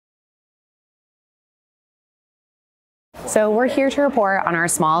So we're here to report on our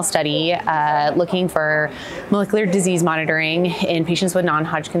small study looking for molecular disease monitoring in patients with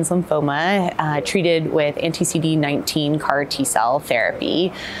non-Hodgkin's lymphoma treated with anti-CD19 CAR T-cell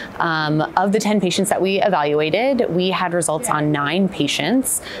therapy. Of the 10 patients that we evaluated, we had results on 9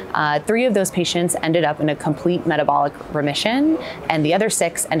 patients. 3 of those patients ended up in a complete metabolic remission, and the other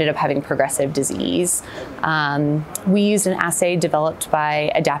 6 ended up having progressive disease. We used an assay developed by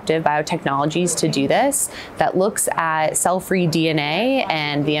Adaptive Biotechnologies to do this that looks at cell-free DNA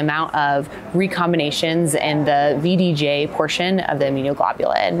and the amount of recombinations in the VDJ portion of the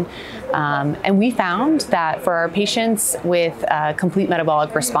immunoglobulin. And we found that for our patients with complete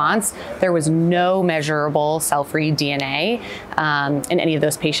metabolic response, there was no measurable cell-free DNA in any of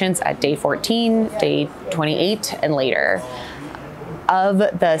those patients at day 14, day 28, and later. Of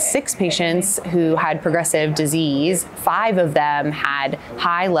the 6 patients who had progressive disease, 5 of them had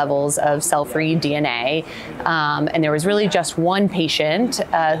high levels of cell-free DNA, and there was really just 1 patient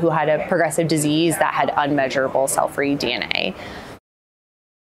who had a progressive disease that had unmeasurable cell-free DNA.